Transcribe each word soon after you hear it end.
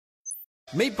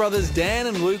Meet brothers Dan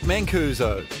and Luke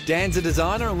Mancuso. Dan's a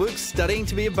designer and Luke's studying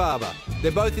to be a barber. They're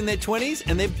both in their 20s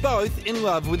and they're both in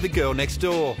love with the girl next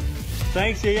door.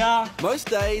 Thanks, YiaYia. Most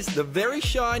days, the very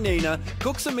shy Nina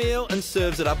cooks a meal and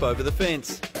serves it up over the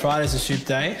fence. Friday's a soup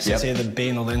day, so it's either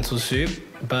bean or lentil soup.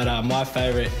 But my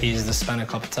favourite is the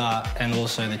spanakopita and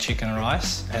also the chicken and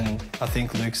rice, and I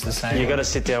think Luke's the same. You got to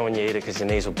sit down when you eat it because your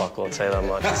knees will buckle, I'll tell you that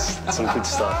much. It's some good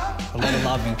stuff. A lot of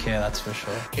love and care, that's for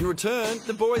sure. In return,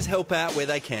 the boys help out where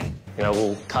they can. You know,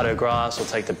 we'll cut her grass, we'll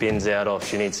take the bins out. If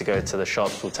she needs to go to the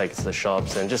shops, we'll take it to the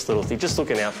shops, and just little things, just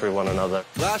looking out for one another.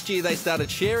 Last year, they started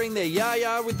sharing their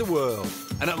YiaYia with the world.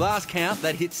 And at last count,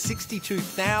 they'd hit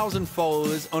 62,000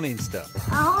 followers on Insta.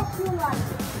 I hope you like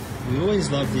it. We always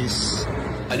love this.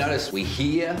 I notice we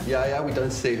hear YiaYia, we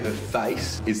don't see her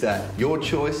face. Is that your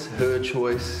choice, her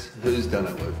choice? Who's done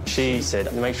it, Luke? She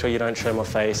said, make sure you don't show my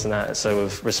face and that, so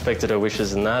we've respected her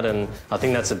wishes and that, and I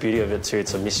think that's the beauty of it too,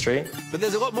 it's a mystery. But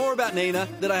there's a lot more about Nina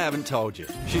that I haven't told you.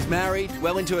 She's married,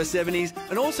 well into her 70s,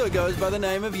 and also goes by the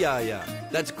name of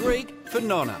YiaYia. That's Greek for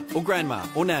Nonna, or Grandma,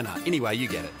 or Nana. Anyway, you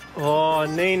get it. Oh,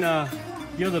 Nina,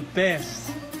 you're the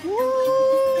best.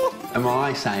 Am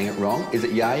I saying it wrong? Is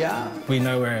it YiaYia? We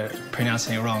know we're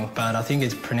pronouncing it wrong, but I think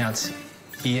it's pronounced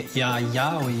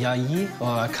YiaYia or YiaYi, or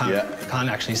I can't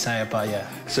actually say it, but yeah.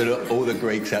 So to all the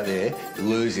Greeks out there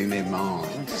losing their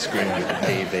minds, screaming at the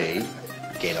TV,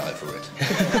 get over it.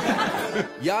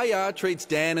 YiaYia treats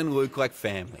Dan and Luke like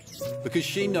family because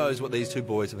she knows what these two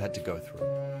boys have had to go through.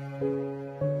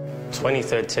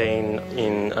 2013,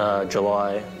 in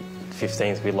July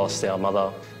 15th, we lost our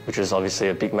mother, which was obviously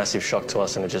a big, massive shock to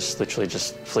us, and it just literally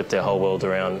just flipped our whole world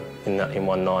around in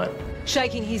one night.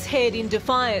 Shaking his head in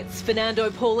defiance, Fernando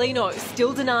Paulino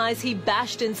still denies he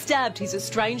bashed and stabbed his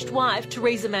estranged wife,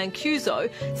 Teresa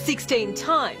Mancuso, 16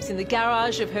 times in the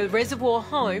garage of her Reservoir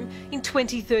home in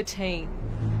 2013.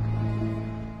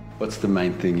 What's the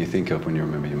main thing you think of when you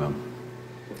remember your mum?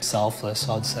 Selfless,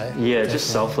 I'd say. Yeah, definitely. Just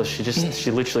selfless.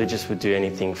 She literally just would do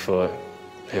anything for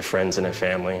her friends and her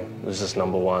family. It was just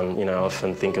number one. You know, I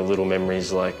often think of little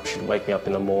memories like she'd wake me up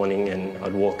in the morning and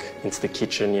I'd walk into the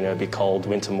kitchen, you know, it'd be cold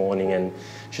winter morning, and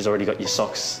she's already got your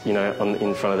socks, you know,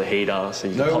 in front of the heater, so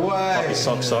you can pop your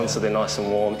socks on so they're nice and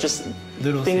warm. Just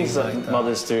little things that like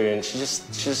mothers do, and she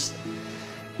just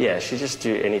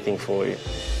do anything for you.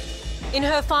 In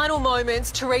her final moments,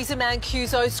 Teresa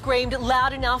Mancuso screamed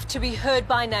loud enough to be heard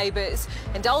by neighbours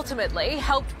and ultimately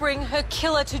helped bring her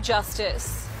killer to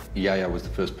justice. YiaYia was the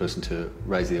first person to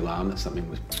raise the alarm that something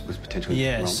was potentially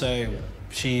wrong. So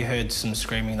she heard some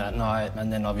screaming that night,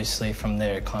 and then obviously from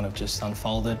there it kind of just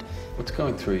unfolded. What's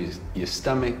going through your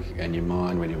stomach and your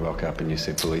mind when you rock up and you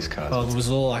see police cars? Well, it was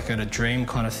all like a dream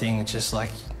kind of thing. It's just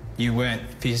like you weren't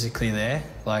physically there.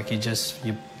 Like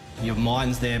your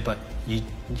mind's there, but you're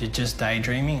just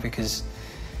daydreaming, because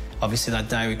obviously that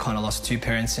day we kind of lost two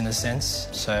parents in a sense.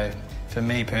 So for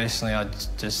me personally, I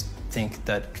just think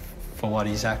that for what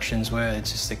his actions were,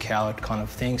 it's just a coward kind of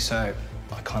thing. So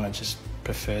I kind of just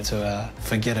prefer to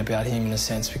forget about him in a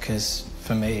sense, because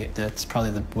for me that's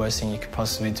probably the worst thing you could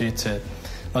possibly do to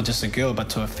not just a girl but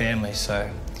to a family. So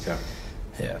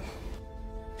yeah.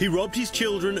 He robbed his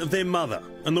children of their mother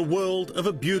and the world of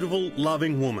a beautiful,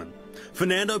 loving woman.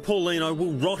 Fernando Paulino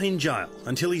will rot in jail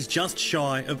until he's just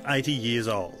shy of 80 years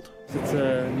old. It's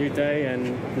a new day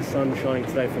and the sun's shining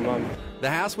today for Mum. The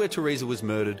house where Teresa was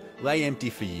murdered lay empty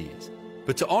for years.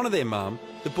 But to honour their mum,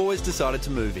 the boys decided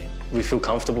to move in. We feel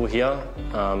comfortable here,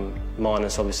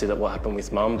 minus obviously that what happened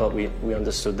with Mum, but we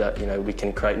understood that, you know, we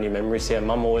can create new memories here.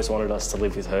 Mum always wanted us to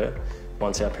live with her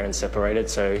once our parents separated,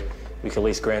 so we could at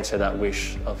least grant her that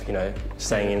wish of, you know,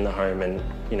 staying in the home, and,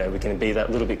 you know, we can be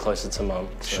that little bit closer to Mum.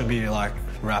 So. Should be like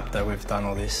wrapped that we've done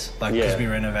all this, like, because we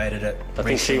renovated it I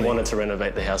think she wanted to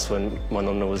renovate the house when my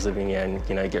nonna was living here, and,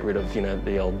 you know, get rid of, you know,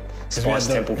 the old Spice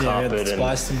Temple carpet and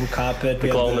the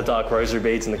glow-in-the-dark rosary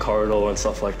beads in the corridor and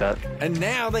stuff like that. And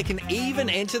now they can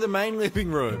even enter the main living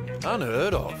room.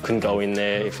 Unheard of. Couldn't go in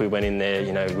there. If we went in there,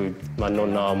 you know, my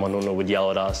nonna would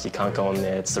yell at us, you can't go in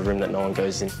there, it's the room that no one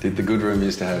goes in. Did the good room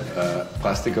used to have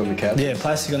plastic on the couch? Yeah,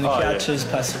 plastic on the couches,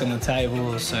 plastic on the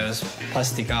table, so it's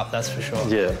plastic up, that's for sure.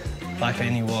 Yeah. Like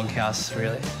any log house,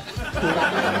 really.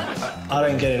 I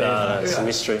don't get it either. It's a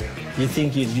mystery. You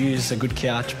think you'd use a good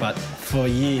couch, but for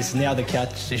years, now the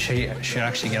couch should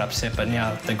actually get upset, but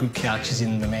now the good couch is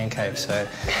in the man cave, so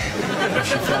if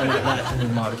she found out that, we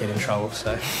might get in trouble,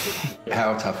 so.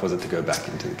 How tough was it to go back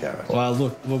into the garage? Well,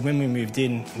 look, when we moved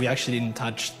in, we actually didn't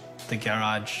touch the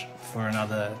garage for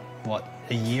another,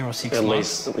 a year or 6 At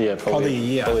months. least, yeah, Probably a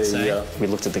year, I'd say. We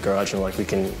looked at the garage and like we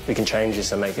can change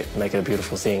this and make it a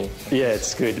beautiful thing. Yeah,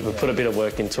 it's good. We put a bit of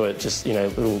work into it, just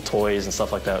little toys and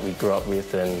stuff like that we grew up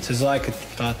with, and So it's like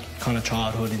a kind of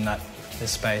childhood in that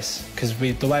space, because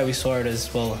the way we saw it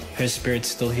as well, her spirit's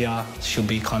still here. She'll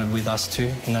be kind of with us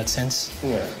too in that sense.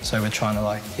 Yeah. So we're trying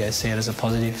to see it as a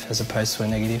positive as opposed to a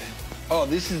negative. Oh,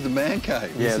 this is the man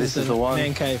cave. Yeah, this is the one.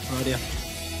 Man cave right here.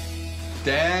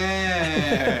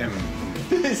 Damn.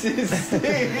 This is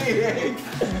sick.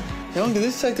 How long did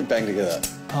this take to bang together?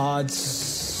 It's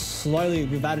slowly,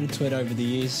 we've added to it over the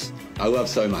years. I love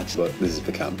so much what this has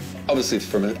become. Obviously, it's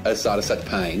from a side of such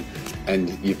pain,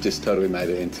 and you've just totally made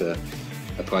it into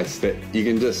a place that you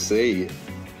can just see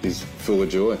is full of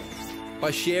joy.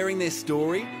 By sharing their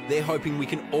story, they're hoping we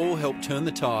can all help turn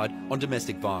the tide on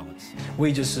domestic violence.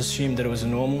 We just assumed that it was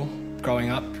normal growing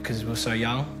up because we were so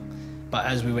young. But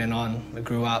as we went on, we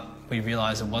grew up, we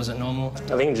realised it wasn't normal.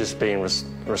 I think just being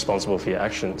responsible for your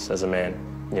actions as a man,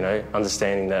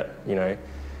 understanding that,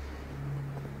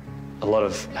 a lot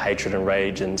of hatred and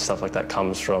rage and stuff like that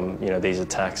comes from, these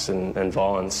attacks and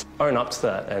violence. Own up to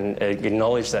that and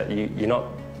acknowledge that you're not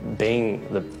being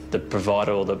the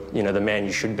provider or the man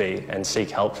you should be, and seek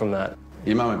help from that.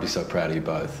 Your mum would be so proud of you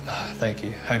both. Thank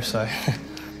you, hope so.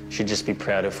 She'd just be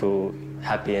proud if we were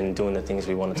happy and doing the things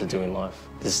we wanted to do in life.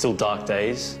 There's still dark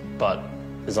days, but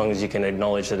as long as you can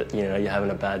acknowledge that, you're having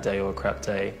a bad day or a crap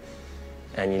day,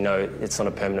 and it's not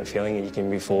a permanent feeling, and you can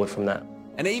move forward from that.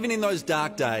 And even in those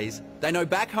dark days, they know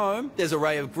back home there's a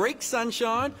ray of Greek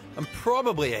sunshine and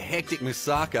probably a hectic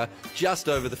moussaka just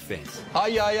over the fence.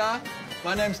 Hi, YiaYia.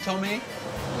 My name's Tommy.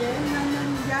 Yeah, my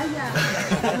name is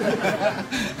YiaYia.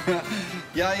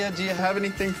 YiaYia, do you have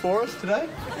anything for us today?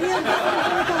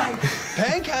 Yeah,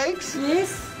 Pancakes?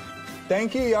 yes,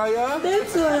 Thank you, YiaYia.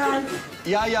 that's all right.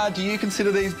 YiaYia, do you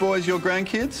consider these boys your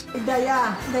grandkids? They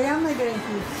are my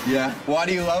grandkids. Yeah. Why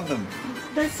do you love them?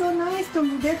 They're so nice to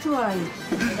me, that's why.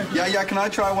 YiaYia, can I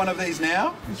try one of these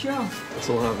now? Sure. Let's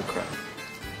all have a crack.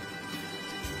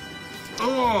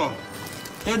 Oh,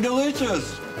 they're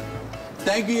delicious.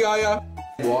 Thank you, YiaYia.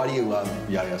 Why do you love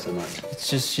YiaYia so much? It's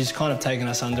just, she's kind of taken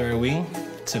us under her wing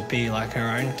to be like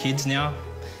her own kids now.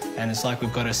 And it's like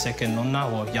we've got a second nonna,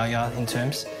 or YiaYia in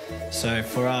terms. So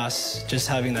for us, just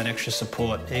having that extra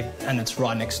support, and it's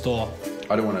right next door.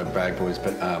 I don't want to brag, boys,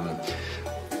 but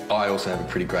I also have a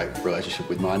pretty great relationship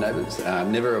with my neighbours.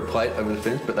 Never a plate over the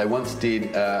fence, but they once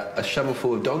did a shovel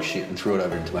full of dog shit and threw it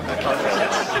over into my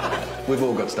backyard. We've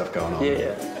all got stuff going on.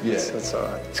 Yeah. Yeah. That's all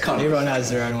right. It's kind of... Everyone has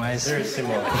their own ways. Very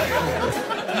similar.